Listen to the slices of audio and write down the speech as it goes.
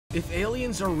If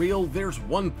aliens are real, there's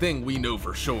one thing we know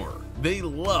for sure. They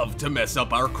love to mess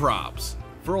up our crops.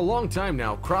 For a long time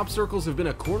now, crop circles have been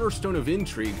a cornerstone of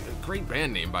intrigue, a great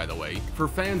band name by the way, for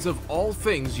fans of all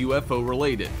things UFO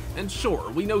related. And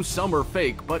sure, we know some are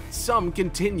fake, but some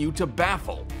continue to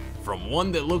baffle. From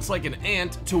one that looks like an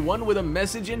ant to one with a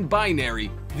message in binary,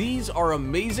 these are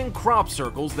amazing crop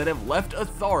circles that have left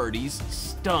authorities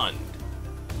stunned.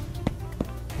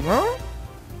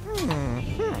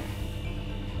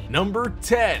 Number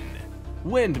 10.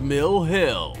 Windmill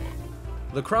Hill.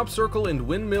 The crop circle in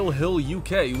Windmill Hill,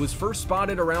 UK was first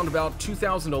spotted around about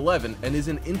 2011 and is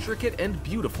an intricate and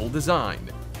beautiful design.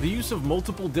 The use of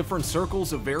multiple different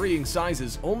circles of varying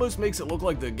sizes almost makes it look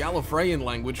like the Gallifreyan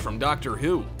language from Doctor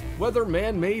Who. Whether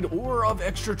man-made or of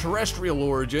extraterrestrial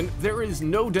origin, there is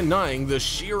no denying the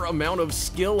sheer amount of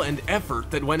skill and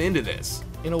effort that went into this.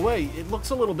 In a way, it looks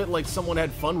a little bit like someone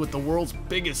had fun with the world's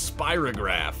biggest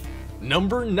spirograph.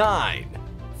 Number 9.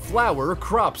 Flower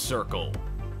Crop Circle.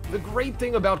 The great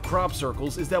thing about crop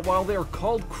circles is that while they're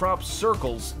called crop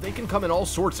circles, they can come in all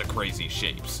sorts of crazy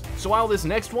shapes. So while this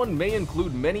next one may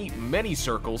include many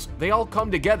circles, they all come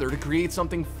together to create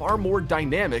something far more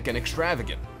dynamic and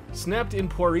extravagant. Snapped in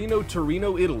Puarino,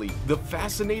 Torino, Italy, the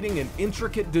fascinating and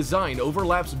intricate design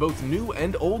overlaps both new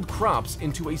and old crops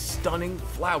into a stunning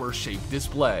flower-shaped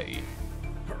display.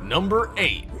 Number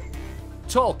 8.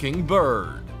 Talking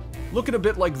Bird. Looking a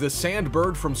bit like the sand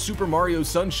bird from Super Mario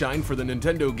Sunshine for the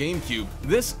Nintendo GameCube,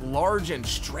 this large and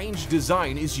strange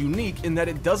design is unique in that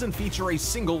it doesn't feature a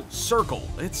single circle,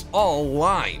 it's all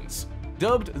lines.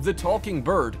 Dubbed the Talking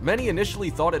Bird, many initially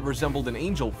thought it resembled an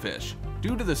angelfish.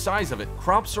 Due to the size of it,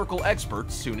 crop circle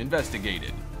experts soon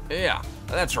investigated. Yeah,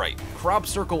 that's right, crop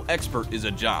circle expert is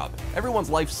a job. Everyone's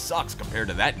life sucks compared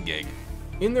to that gig.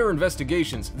 In their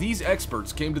investigations, these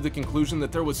experts came to the conclusion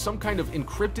that there was some kind of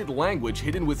encrypted language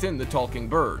hidden within the talking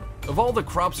bird. Of all the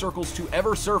crop circles to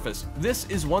ever surface, this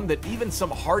is one that even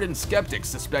some hardened skeptics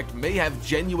suspect may have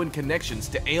genuine connections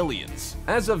to aliens.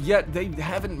 As of yet, they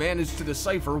haven't managed to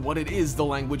decipher what it is the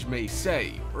language may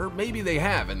say. Or maybe they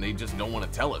have and they just don't want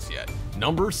to tell us yet.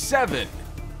 Number 7.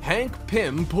 Hank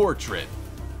Pym Portrait.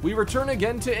 We return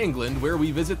again to England, where we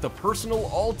visit the personal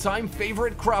all-time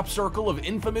favorite crop circle of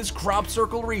infamous crop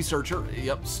circle researcher,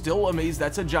 yep, still amazed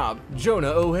that's a job,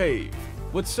 Jonah O'Have.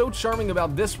 What's so charming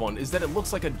about this one is that it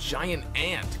looks like a giant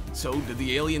ant. So did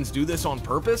the aliens do this on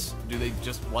purpose? Do they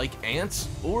just like ants?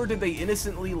 Or did they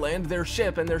innocently land their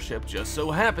ship and their ship just so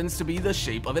happens to be the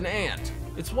shape of an ant?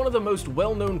 It's one of the most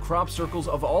well-known crop circles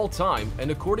of all time,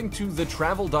 and according to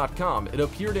thetravel.com, it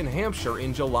appeared in Hampshire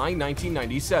in July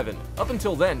 1997. Up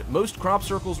until then, most crop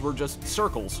circles were just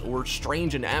circles or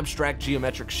strange and abstract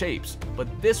geometric shapes, but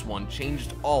this one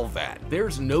changed all that.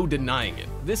 There's no denying it.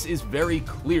 This is very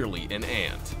clearly an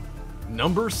ant.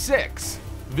 Number 6.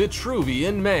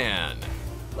 Vitruvian Man.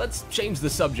 Let's change the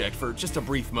subject for just a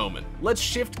brief moment. Let's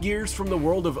shift gears from the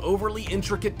world of overly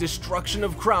intricate destruction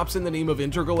of crops in the name of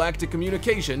intergalactic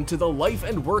communication to the life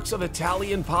and works of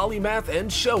Italian polymath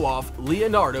and show-off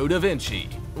Leonardo da Vinci.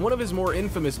 One of his more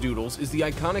infamous doodles is the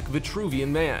iconic Vitruvian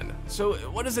Man. So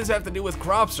what does this have to do with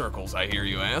crop circles, I hear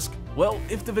you ask? Well,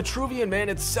 if the Vitruvian Man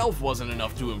itself wasn't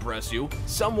enough to impress you,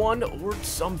 someone or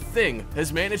something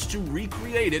has managed to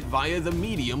recreate it via the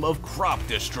medium of crop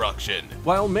destruction.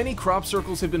 While many crop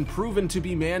circles have been proven to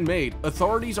be man-made,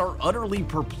 authorities are utterly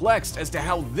perplexed as to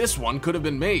how this one could have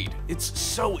been made. It's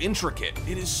so intricate,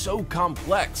 it is so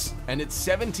complex, and it's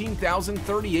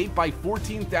 17,038 by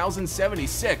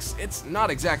 14,076, it's not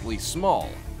exactly small.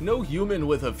 No human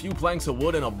with a few planks of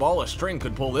wood and a ball of string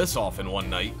could pull this off in one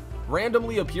night.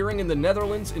 Randomly appearing in the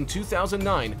Netherlands in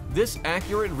 2009, this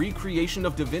accurate recreation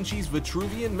of Da Vinci's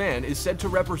Vitruvian Man is said to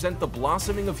represent the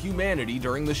blossoming of humanity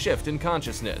during the shift in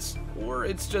consciousness. Or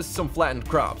it's just some flattened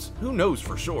crops, who knows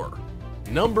for sure.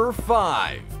 Number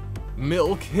 5.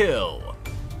 Milk Hill.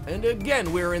 And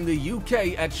again, we're in the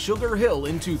UK at Sugar Hill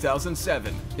in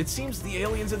 2007. It seems the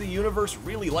aliens of the universe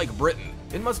really like Britain.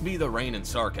 It must be the rain and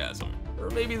sarcasm. Or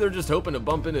maybe they're just hoping to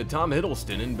bump into Tom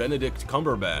Hiddleston and Benedict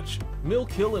Cumberbatch.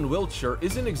 Milk Hill in Wiltshire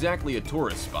isn't exactly a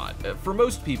tourist spot. For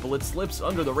most people, it slips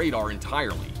under the radar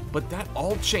entirely. But that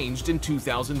all changed in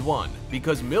 2001,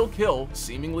 because Milk Hill,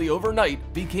 seemingly overnight,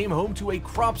 became home to a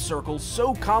crop circle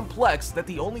so complex that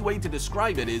the only way to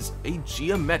describe it is a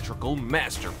geometrical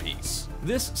masterpiece.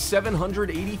 This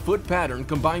 780-foot pattern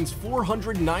combines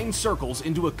 409 circles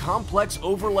into a complex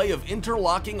overlay of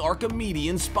interlocking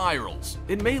Archimedean spirals.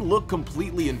 It may look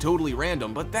completely and totally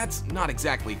random, but that's not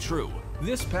exactly true.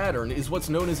 This pattern is what's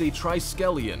known as a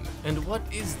triskelion. And what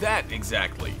is that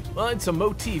exactly? Well, it's a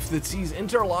motif that sees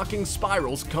interlocking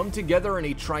spirals come together in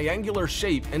a triangular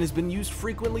shape and has been used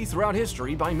frequently throughout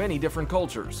history by many different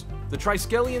cultures. The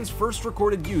triskelion's first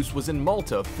recorded use was in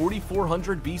Malta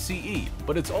 4400 BCE,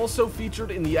 but it's also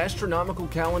featured in the astronomical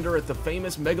calendar at the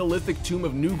famous megalithic tomb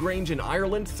of Newgrange in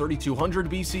Ireland 3200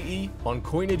 BCE, on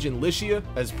coinage in Lycia,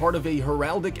 as part of a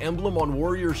heraldic emblem on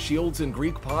warrior shields in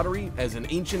Greek pottery, as an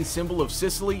ancient symbol of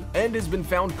Sicily, and has been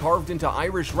found carved into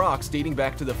Irish rocks dating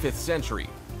back to the 5th century.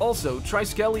 Also,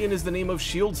 Triskelion is the name of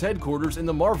S.H.I.E.L.D.'s headquarters in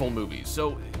the Marvel movies,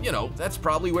 so, you know, that's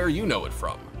probably where you know it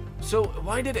from. So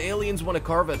why did aliens want to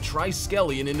carve a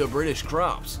triskelion into British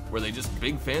crops? Were they just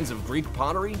big fans of Greek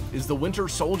pottery? Is the Winter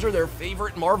Soldier their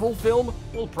favorite Marvel film?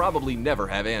 We'll probably never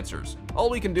have answers. All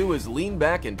we can do is lean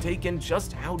back and take in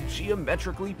just how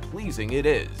geometrically pleasing it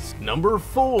is. Number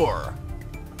 4.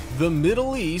 The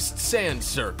Middle East Sand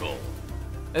Circle.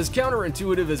 As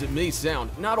counterintuitive as it may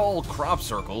sound, not all crop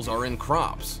circles are in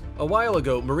crops. A while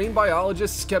ago, marine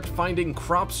biologists kept finding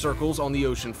crop circles on the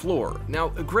ocean floor. Now,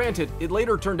 granted, it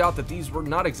later turned out that these were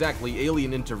not exactly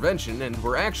alien intervention and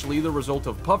were actually the result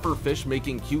of pufferfish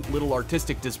making cute little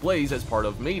artistic displays as part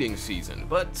of mating season,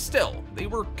 but still, they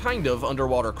were kind of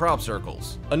underwater crop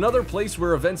circles. Another place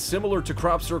where events similar to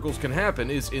crop circles can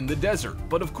happen is in the desert,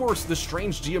 but of course, the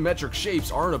strange geometric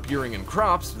shapes aren't appearing in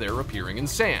crops, they're appearing in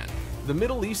sand. The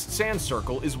Middle East Sand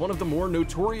Circle is one of the more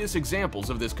notorious examples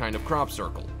of this kind of crop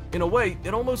circle. In a way,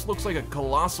 it almost looks like a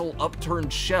colossal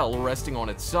upturned shell resting on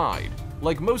its side.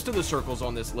 Like most of the circles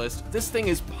on this list, this thing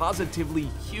is positively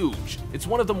huge. It's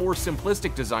one of the more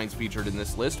simplistic designs featured in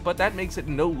this list, but that makes it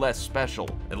no less special.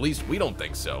 At least we don't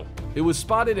think so. It was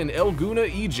spotted in El Gouna,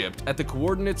 Egypt at the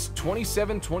coordinates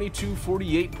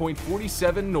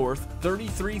 272248.47 north,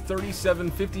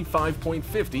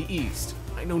 333755.50 east.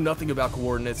 I know nothing about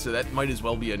coordinates, so that might as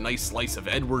well be a nice slice of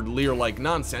Edward Lear-like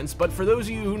nonsense, but for those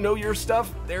of you who know your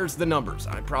stuff, there's the numbers.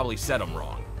 I probably said them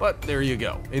wrong, but there you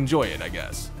go. Enjoy it, I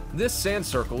guess. This sand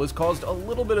circle has caused a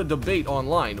little bit of debate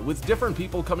online, with different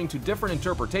people coming to different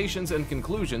interpretations and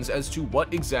conclusions as to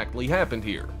what exactly happened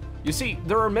here. You see,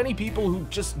 there are many people who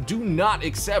just do not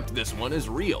accept this one as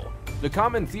real. The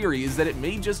common theory is that it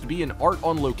may just be an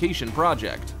art-on-location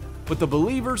project. But the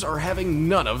believers are having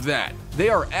none of that. They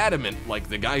are adamant, like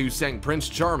the guy who sang Prince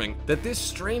Charming, that this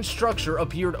strange structure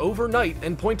appeared overnight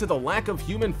and point to the lack of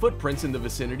human footprints in the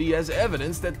vicinity as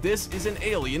evidence that this is an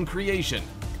alien creation.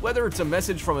 Whether it's a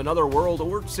message from another world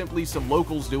or simply some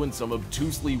locals doing some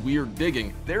obtusely weird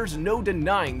digging, there's no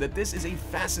denying that this is a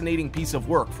fascinating piece of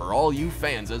work for all you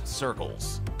fans of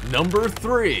circles. Number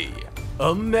 3.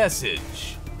 A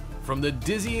message. From the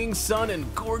dizzying sun and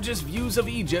gorgeous views of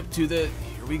Egypt to the,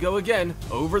 here we go again,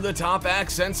 over-the-top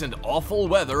accents and awful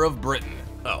weather of Britain.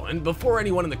 Oh, and before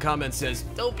anyone in the comments says,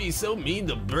 don't be so mean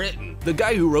to Britain, the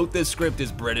guy who wrote this script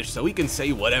is British, so he can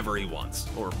say whatever he wants.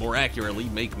 Or more accurately,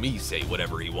 make me say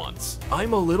whatever he wants.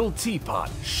 I'm a little teapot,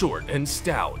 short and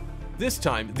stout. This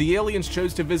time, the aliens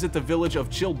chose to visit the village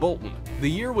of Chilbolton. The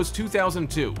year was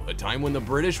 2002, a time when the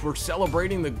British were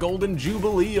celebrating the Golden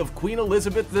Jubilee of Queen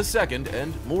Elizabeth II,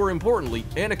 and more importantly,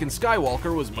 Anakin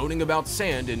Skywalker was moaning about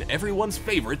sand in everyone's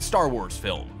favorite Star Wars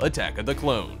film, Attack of the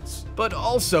Clones. But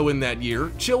also in that year,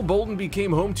 Chilbolton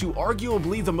became home to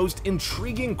arguably the most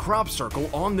intriguing crop circle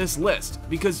on this list.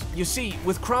 Because, you see,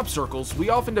 with crop circles, we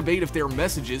often debate if they're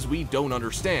messages we don't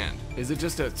understand. Is it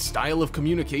just a style of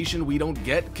communication we don't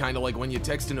get, kinda like when you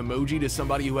text an emoji to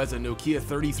somebody who has a Nokia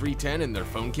 3310 and their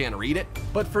phone can't read it?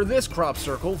 But for this crop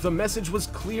circle, the message was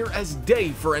clear as day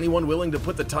for anyone willing to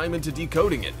put the time into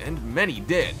decoding it, and many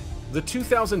did. The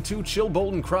 2002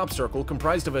 Chilbolton crop circle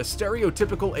comprised of a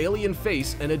stereotypical alien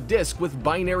face and a disc with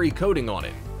binary coding on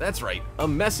it. That's right, a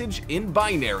message in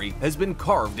binary has been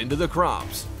carved into the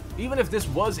crops. Even if this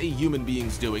was a human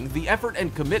being's doing, the effort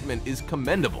and commitment is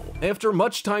commendable. After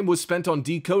much time was spent on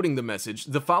decoding the message,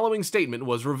 the following statement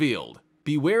was revealed.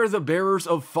 Beware the bearers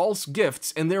of false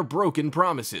gifts and their broken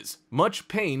promises. Much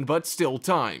pain but still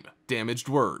time. Damaged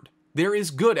word. There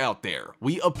is good out there.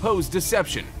 We oppose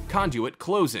deception. Conduit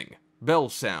closing. Bell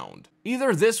sound.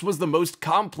 Either this was the most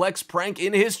complex prank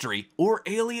in history, or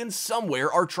aliens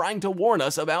somewhere are trying to warn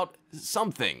us about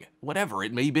something, whatever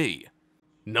it may be.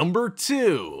 Number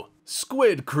 2.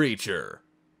 Squid creature.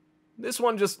 This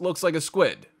one just looks like a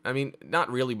squid. I mean,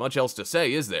 not really much else to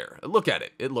say, is there? Look at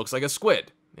it. It looks like a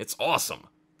squid. It's awesome.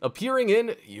 Appearing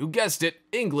in, you guessed it,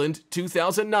 England,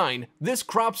 2009, this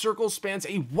crop circle spans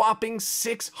a whopping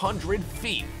 600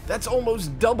 feet. That's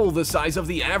almost double the size of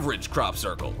the average crop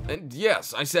circle. And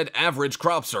yes, I said average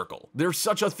crop circle. There's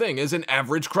such a thing as an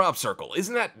average crop circle.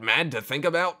 Isn't that mad to think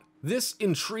about? This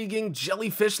intriguing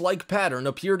jellyfish-like pattern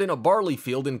appeared in a barley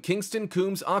field in Kingston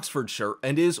Coombs, Oxfordshire,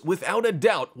 and is, without a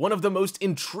doubt, one of the most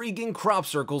intriguing crop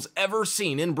circles ever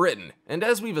seen in Britain. And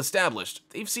as we've established,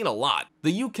 they've seen a lot.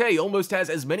 The UK almost has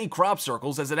as many crop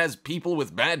circles as it has people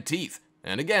with bad teeth.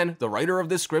 And again, the writer of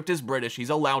this script is British, he's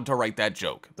allowed to write that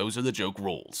joke. Those are the joke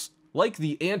rules. Like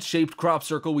the ant-shaped crop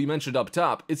circle we mentioned up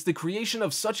top, it's the creation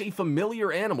of such a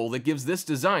familiar animal that gives this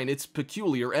design its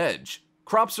peculiar edge.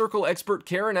 Crop circle expert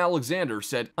Karen Alexander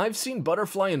said, "I've seen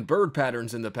butterfly and bird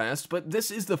patterns in the past, but this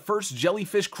is the first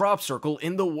jellyfish crop circle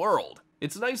in the world.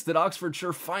 It's nice that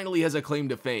Oxfordshire finally has a claim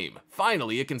to fame.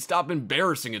 Finally, it can stop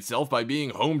embarrassing itself by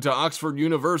being home to Oxford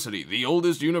University, the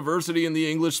oldest university in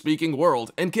the English-speaking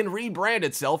world, and can rebrand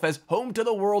itself as home to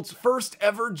the world's first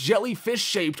ever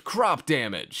jellyfish-shaped crop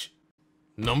damage."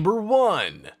 Number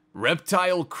 1.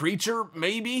 Reptile creature,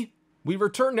 maybe? We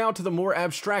return now to the more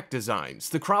abstract designs,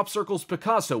 the crop circles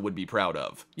Picasso would be proud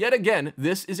of. Yet again,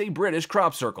 this is a British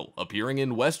crop circle, appearing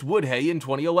in West Woodhay in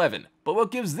 2011. But what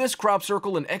gives this crop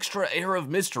circle an extra air of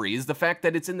mystery is the fact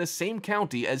that it's in the same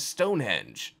county as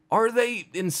Stonehenge. Are they,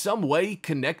 in some way,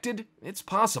 connected? It's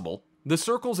possible. The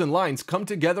circles and lines come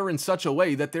together in such a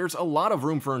way that there's a lot of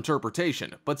room for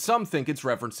interpretation, but some think it's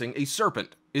referencing a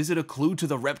serpent. Is it a clue to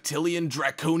the reptilian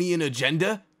draconian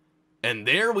agenda? And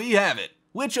there we have it!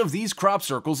 Which of these crop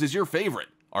circles is your favorite?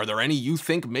 Are there any you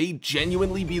think may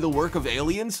genuinely be the work of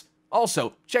aliens?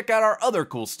 Also, check out our other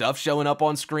cool stuff showing up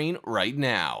on screen right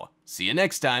now. See you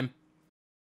next time!